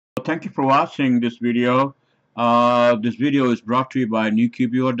Thank you for watching this video. This video is brought to you by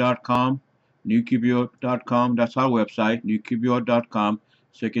newqbo.com. Newqbo.com, that's our website, newqbo.com.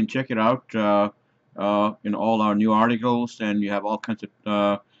 So you can check it out in all our new articles, and you have all kinds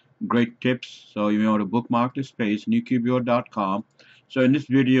of great tips. So you may want to bookmark this page, newqbo.com. So in this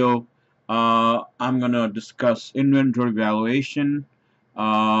video, I'm going to discuss inventory valuation,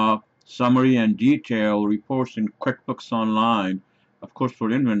 summary and detail reports in QuickBooks Online. Of course, for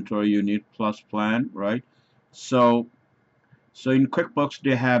inventory, you need plus plan, right? So in QuickBooks,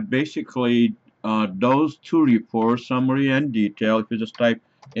 they have basically those two reports, summary and detail. If you just type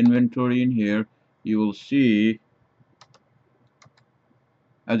inventory in here, you will see,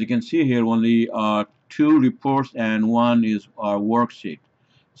 as you can see here, only two reports and one is our worksheet.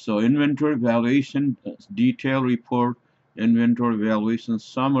 So inventory valuation detail report, inventory valuation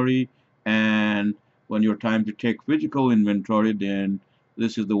summary, and when your time to take physical inventory, then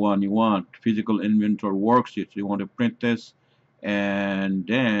this is the one you want, physical inventory worksheet. You want to print this and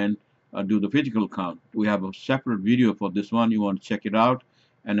then do the physical count. We have a separate video for this one. You want to check it out,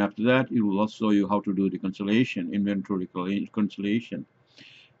 and after that it will also show you how to do reconciliation, inventory reconciliation.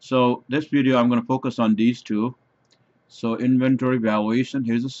 So this video I'm going to focus on these two. So inventory valuation,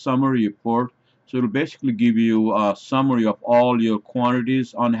 here's a summary report. So it'll basically give you a summary of all your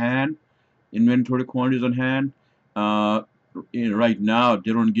quantities on hand, inventory quantities on hand. Right now,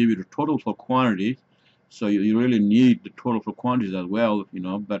 they don't give you the total for quantities, so you really need the total for quantities as well,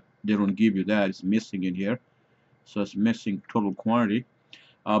 but they don't give you that. It's missing in here, so it's missing total quantity.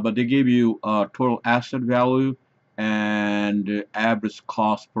 But they give you total asset value and average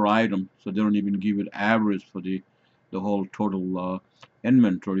cost per item, so they don't even give you the average for the whole total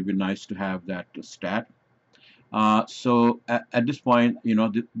inventory. It'd be nice to have that stat. So at this point,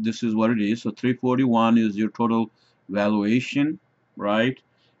 this is what it is. So 341 is your total valuation, right?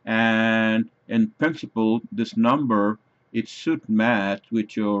 And in principle, this number, it should match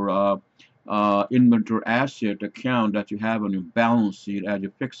with your inventory asset account that you have on your balance sheet as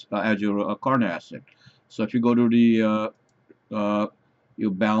your current asset. So if you go to the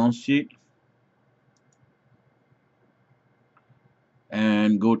your balance sheet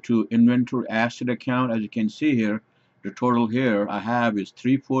and go to inventory asset account, as you can see here, the total here I have is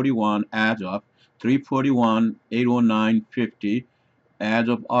 341 as of 341,809.50 as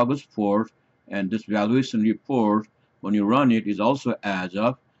of August 4th, and this valuation report, when you run it, is also as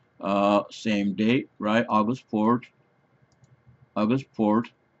of same date, right? August 4th,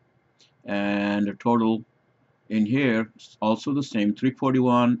 and the total in here is also the same,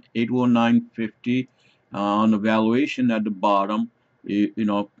 341,809.50. On the valuation at the bottom,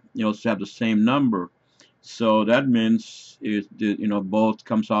 you also have the same number. So that means both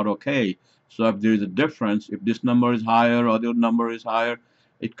comes out okay. So if there is a difference, if this number is higher or the number is higher,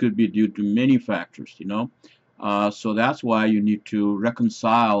 it could be due to many factors, so that's why you need to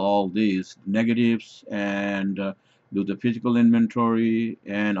reconcile all these negatives and do the physical inventory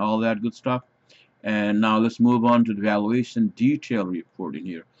and all that good stuff. And now let's move on to the valuation detail report in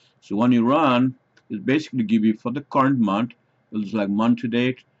here. So when you run, it basically give you for the current month, it looks like month to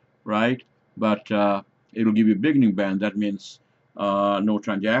date, right? But it'll give you beginning balance. That means no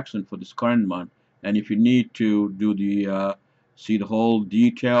transaction for this current month. And if you need to do the see the whole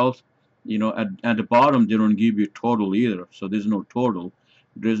details, at the bottom they don't give you total either. So there's no total.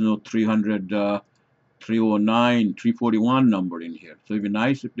 There's no 300, 309, 341 number in here. So it'd be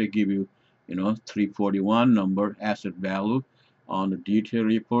nice if they give you 341 number asset value on the detail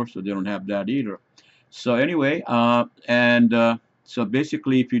report. So they don't have that either. So anyway, so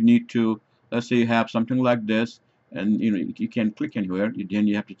basically, if you need to, let's say you have something like this, and you can click anywhere, then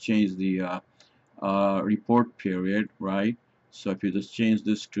you have to change the report period, right? So if you just change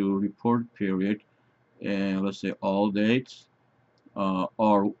this to report period, and let's say all dates,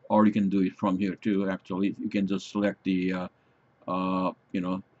 or you can do it from here too. Actually, you can just select the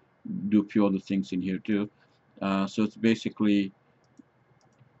do a few other things in here too. So it's basically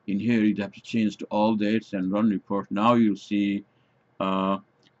in here you have to change to all dates and run report. Now you'll see all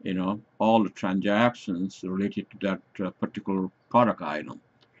the transactions related to that particular product item.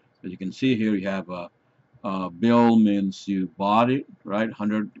 As you can see here, you have a bill means you bought it, right?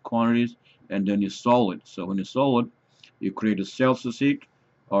 100 quantities, and then you sold it. So when you sold it, you create a sales receipt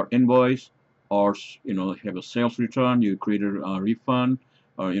or invoice, or have a sales return. You create a refund,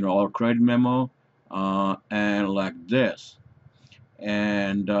 or credit memo, and like this,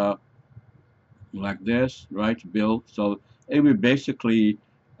 and like this, right? Bill. So it will basically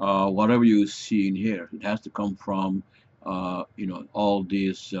whatever you see in here, it has to come from all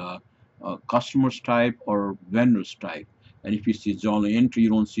these customers type or vendors type. And if you see journal entry, you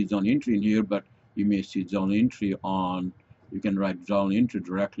don't see journal entry in here, but you may see journal entry on. You can write journal entry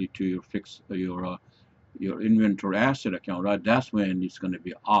directly to your your inventory asset account, right? That's when it's going to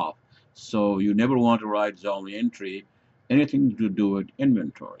be off. So you never want to write journal entry, anything to do with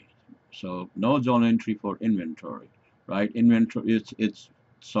inventory. So no journal entry for inventory, right? Inventory, it's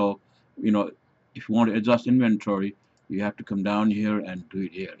so, you know, if you want to adjust inventory, you have to come down here and do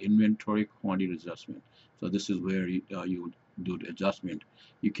it here, inventory quantity adjustment. So this is where you do the adjustment.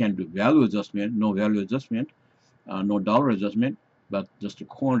 You can't do value adjustment, no value adjustment, no dollar adjustment, but just a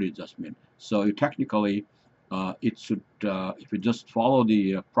quantity adjustment. So you technically, it should, if you just follow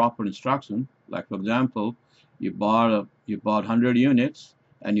the proper instruction, like for example, you bought 100 units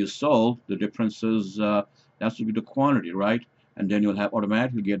and you sold, the difference is that should be the quantity, right? And then you'll have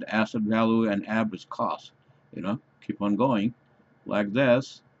automatically get asset value and average cost. You know, keep on going like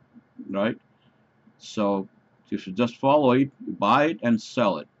this, right? So you should just follow it, buy it and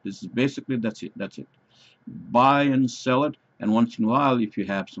sell it. This is basically, that's it. That's it. Buy and sell it, and once in a while if you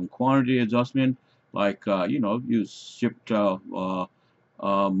have some quantity adjustment, like you know, you shipped more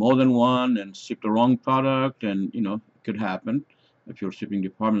than one and shipped the wrong product, and you know, it could happen if your shipping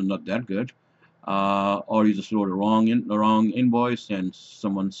department is not that good, or you just wrote the wrong invoice and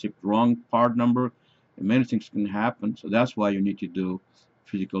someone shipped the wrong part number, and many things can happen. So that's why you need to do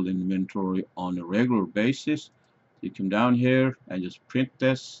physical inventory on a regular basis. You come down here and just print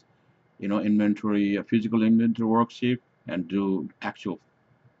this, you know, inventory, a physical inventory worksheet, and do actual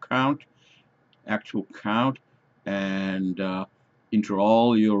count, and enter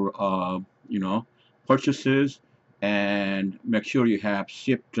all your, you know, purchases, and make sure you have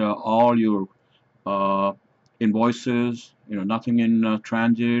shipped all your uh, invoices, you know, nothing in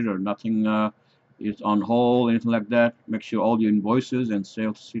transit or nothing is on hold, anything like that. Make sure all your invoices and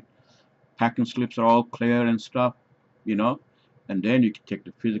sales packing slips are all clear and stuff, you know, and then you can take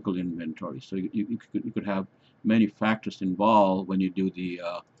the physical inventory. So you could have many factors involved when you do the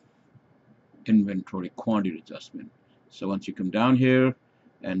inventory quantity adjustment. So once you come down here,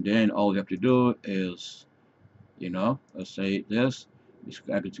 and then all you have to do is, you know, let's say this,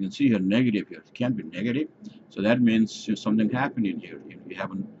 as you can see here, negative here. It can't be negative. So that means something happened in here. You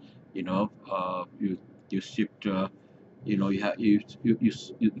haven't, you know, you shipped, you know, you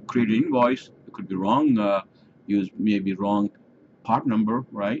create an invoice. It could be wrong. Use maybe wrong part number,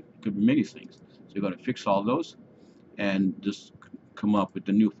 right? It could be many things. So you got to fix all those and just come up with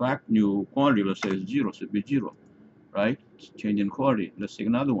the new quantity. Let's say it's zero, so it'd be zero, right? It's change in quantity. Let's take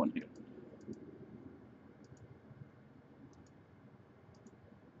another one here,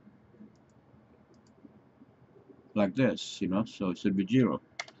 like this, you know. So it should be zero.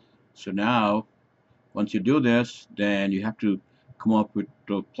 So now, once you do this, then you have to come up with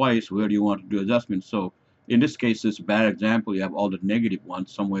a place where you want to do adjustments. So in this case, it's a bad example. You have all the negative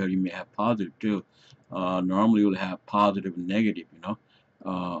ones. Somewhere you may have positive too. Normally you'll have positive and negative, you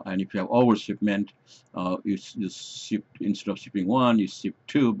know. And if you have overshipment, you ship, instead of shipping one, you ship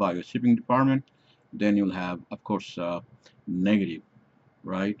two by your shipping department. Then you'll have, of course, negative,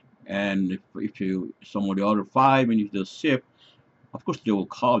 right? And if you somebody order five and you just ship, of course they will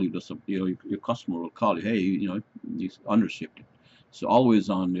call you. You know, your customer will call you. Hey, you know, you undershipped it. So always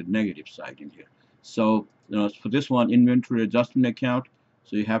on the negative side in here. So you know, for this one, inventory adjustment account.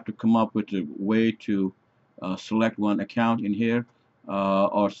 So you have to come up with a way to select one account in here,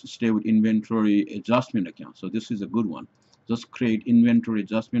 or stay with inventory adjustment account. So this is a good one. Just create inventory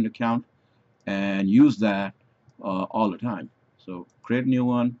adjustment account and use that all the time. So create a new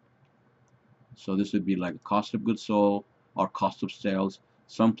one. So this would be like cost of goods sold or cost of sales.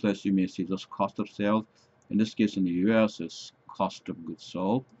 Someplace you may see just cost of sales. In this case, in the US, it's cost of goods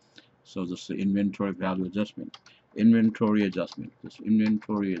sold. So this is the inventory value adjustment. Inventory adjustment. This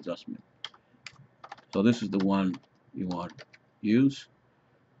inventory adjustment. So this is the one you want to use.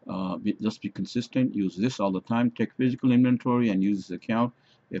 Just be consistent. Use this all the time. Take physical inventory and use this account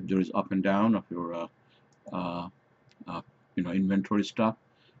if there is up and down of your you know, inventory stuff,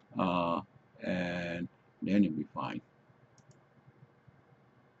 and then you'll be fine.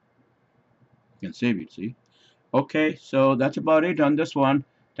 You can save it. See. Okay, so that's about it on this one.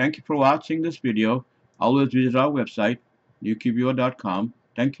 Thank you for watching this video. Always visit our website, newqviewer.com.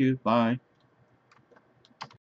 Thank you. Bye.